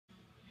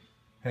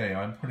Hey,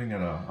 I'm putting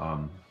in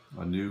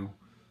a new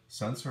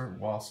sensor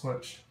wall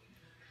switch,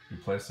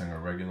 replacing a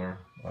regular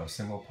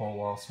single pole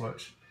wall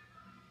switch.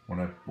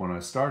 When I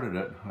started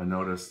it, I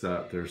noticed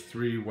that there's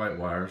 3 white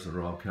wires that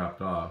are all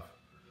capped off,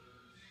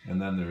 and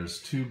then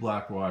there's 2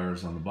 black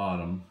wires on the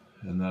bottom,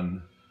 and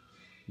then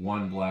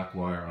 1 black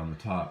wire on the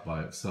top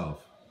by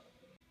itself.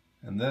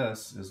 And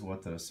this is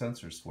what the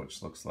sensor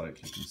switch looks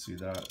like. You can see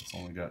that it's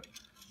only got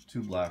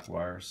 2 black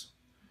wires.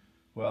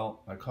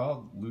 Well, I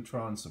called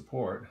Lutron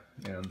support,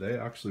 and they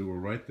actually were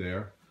right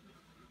there.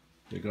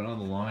 They got on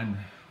the line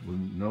with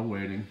no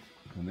waiting,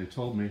 and they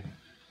told me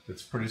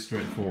it's pretty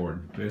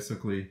straightforward.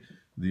 Basically,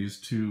 these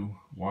 2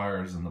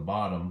 wires in the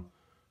bottom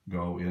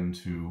go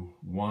into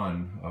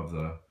one of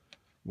the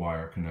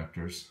wire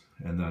connectors,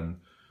 and then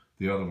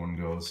the other one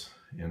goes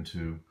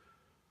into,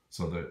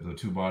 so the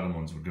 2 bottom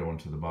ones would go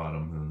into the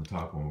bottom, and then the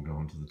top one would go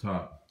into the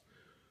top.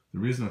 The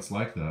reason it's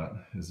like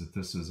that is that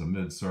this is a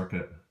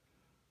mid-circuit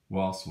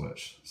wall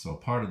switch. So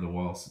part of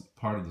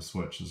the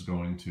switch is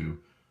going to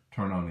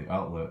turn on the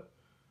outlet,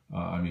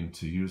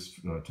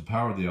 to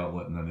power the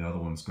outlet, and then the other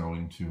one's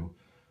going to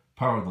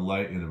power the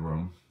light in the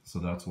room. So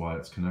that's why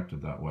it's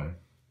connected that way.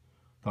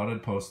 Thought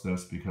I'd post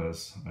this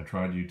because I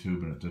tried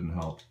YouTube and it didn't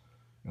help,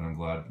 and I'm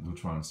glad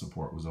Lutron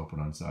support was open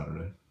on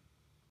Saturday.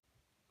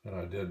 And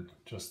I did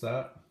just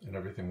that, and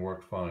everything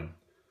worked fine.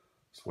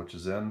 Switch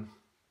is in,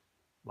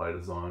 light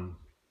is on,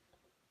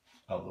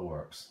 outlet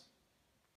works.